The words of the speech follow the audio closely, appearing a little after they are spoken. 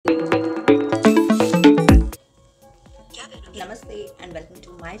and welcome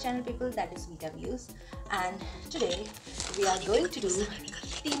to my channel, people, that is Vita Views. And today we are going to do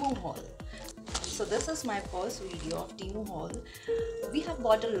Temu haul. So this is my first video of Temu haul. We have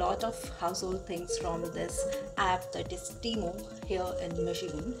bought a lot of household things from this app, that is Temu, here in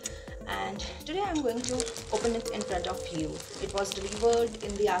Michigan, and today I'm going to open it in front of you. It was delivered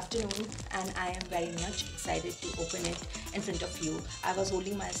in the afternoon and I am very much excited to open it in front of you. I was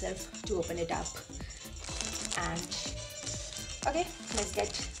holding myself to open it up. And okay, let's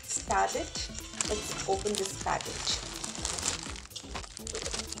get started. Let's open this package.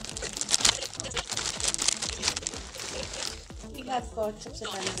 We have got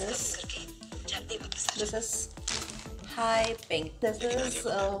this. This is High Pink. This is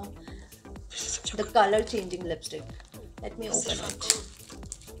the color changing lipstick. Let me open it.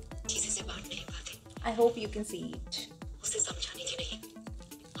 I hope you can see it.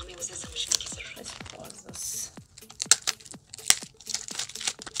 Let's pause this.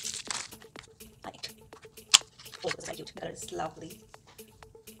 Right. Oh, this is cute. The color is lovely.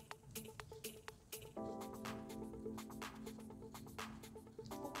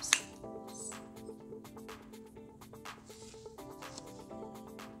 Oops.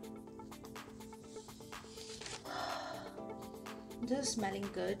 This is smelling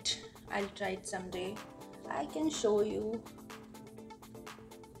good. I'll try it someday. I can show you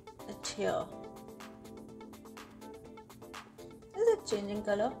it here. Is it changing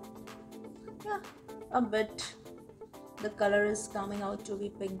color? Yeah, a bit. The color is coming out to be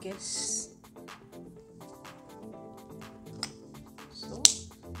pinkish. So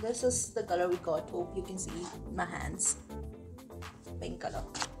this is the color we got. Hope you can see my hands. Pink color.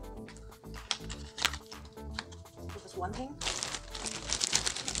 This is one thing.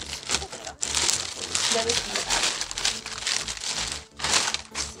 There is in the back.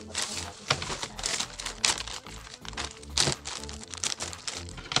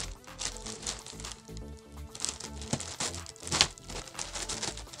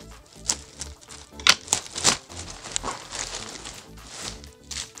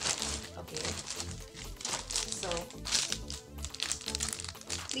 Okay, so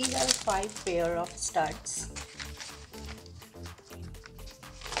these are 5 pair of studs.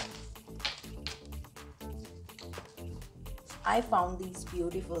 I found these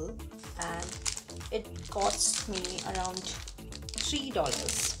beautiful and it cost me around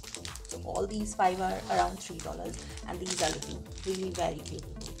 $3. So all these 5 are around $3 and these are looking really very beautiful.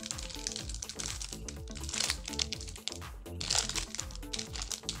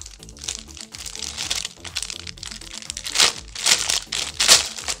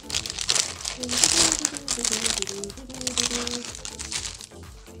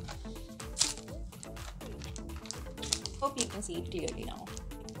 Hope you can see it clearly now.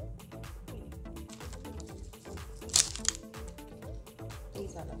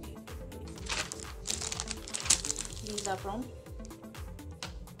 These are lovely. These are from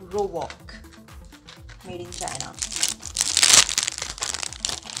Rowalk, made in China.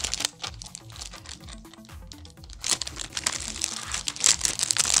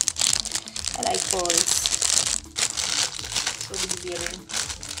 I like pearls, so these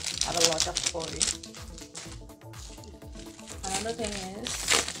earrings have a lot of pearls. Another thing is,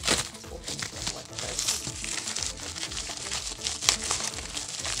 what is this?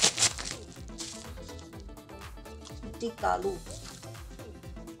 Tikalu.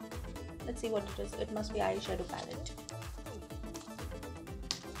 Let's see what it is. It must be eyeshadow palette.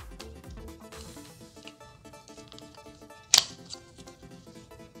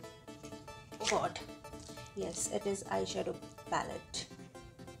 Oh God. Yes, it is eyeshadow palette.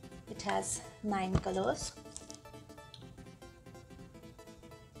 It has 9 colors.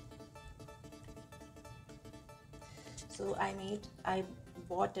 So I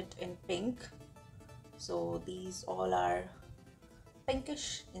bought it in pink. So these all are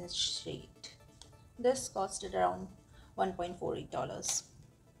pinkish in shade. This costed around $1.48.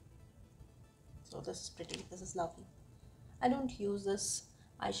 So this is pretty. This is lovely. I don't use this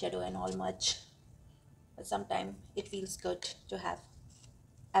eyeshadow and all much, but sometimes it feels good to have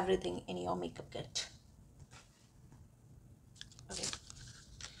everything in your makeup kit. Okay.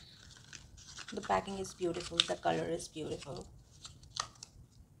 The packing is beautiful. The color is beautiful.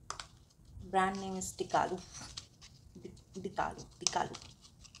 Brand name is Tikalu. Tikalu.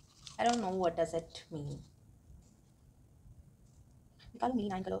 I don't know what does it mean. Tikalu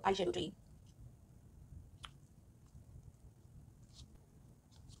means 9 color eyeshadow tray.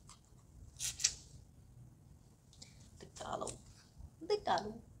 Tikalu.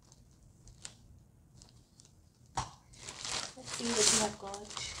 Let's see what we have got.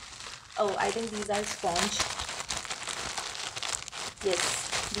 Oh, I think these are sponge.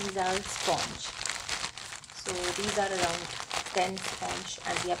 Yes, these are sponge. So these are around 10 sponge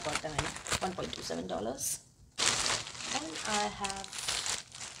and we have got them in $1.27. Then I have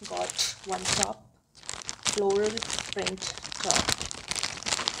got one top, floral print top.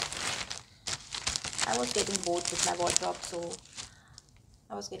 I was getting bored with my wardrobe, so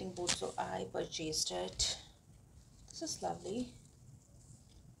I purchased it. This is lovely.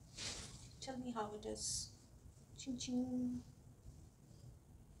 Tell me how it is. Ching ching.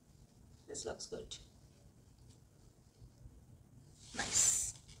 This looks good.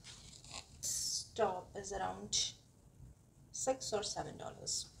 Nice. This top is around $6 or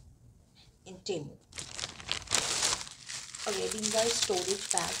 $7 in Temu. Okay, these are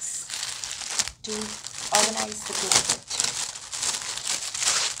storage bags to organize the closet.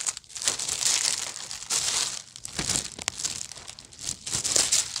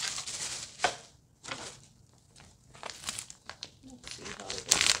 Let's see how it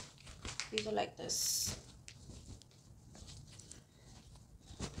is. These are like this.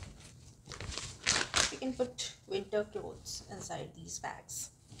 You can put winter clothes inside these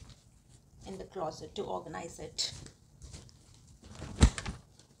bags in the closet to organize it.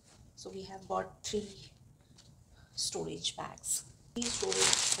 So we have bought 3 storage bags. These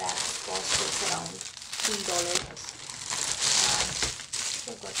storage bags cost us around $3. And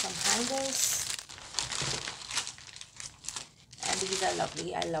we've got some hangers. And these are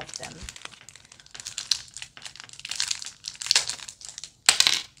lovely. I love them.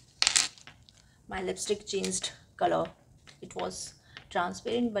 My lipstick changed color. It was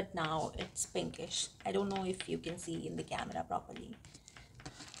transparent, but now it's pinkish. I don't know if you can see in the camera properly.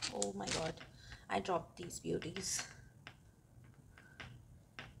 Oh my god, I dropped these beauties.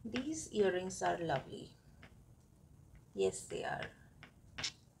 These earrings are lovely. Yes, they are.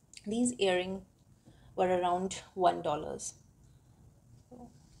 These earrings were around $1.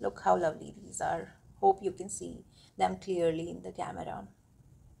 Look how lovely these are. Hope you can see them clearly in the camera.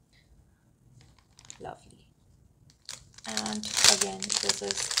 Lovely. And again, this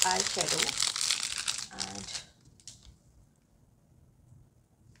is eyeshadow, and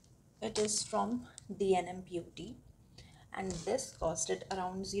it is from DNM Beauty, and this costed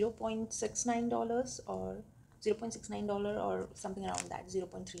around $0.69 or $0.69 or something around that,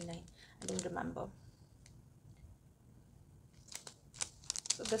 0.39. I don't remember.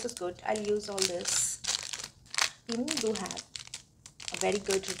 So this is good. I'll use all this. Temu do have a very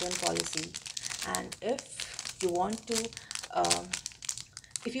good return policy, and um,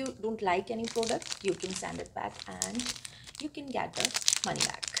 if you don't like any product, you can send it back and you can get the money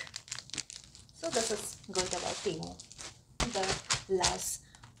back. So this is good about Temu. The last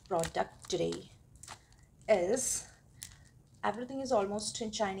product today is, everything is almost in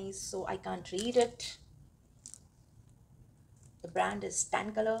Chinese, so I can't read it. The brand is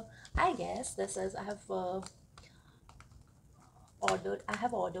Tan Color. I guess this is, I have ordered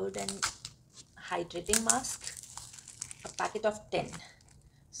an hydrating mask, a packet of 10.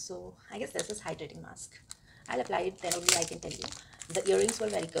 So I guess this is hydrating mask. I'll apply it, then only I can tell you. The earrings were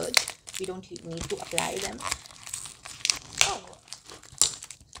very good. We don't need to apply them. Oh,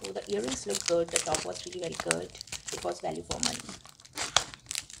 so the earrings look good. The top was really very good. It was value for money.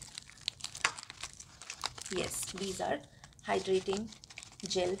 Yes, these are hydrating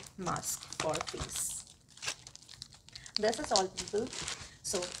gel mask for face. This is all, people.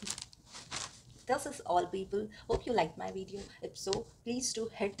 So this is all, people. Hope you liked my video. If so, please do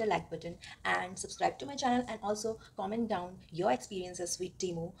hit the like button and subscribe to my channel, and also comment down your experiences with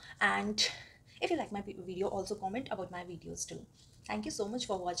Temu. And if you like my video, also comment about my videos too. Thank you so much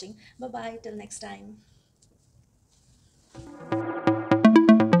for watching. Bye bye till next time.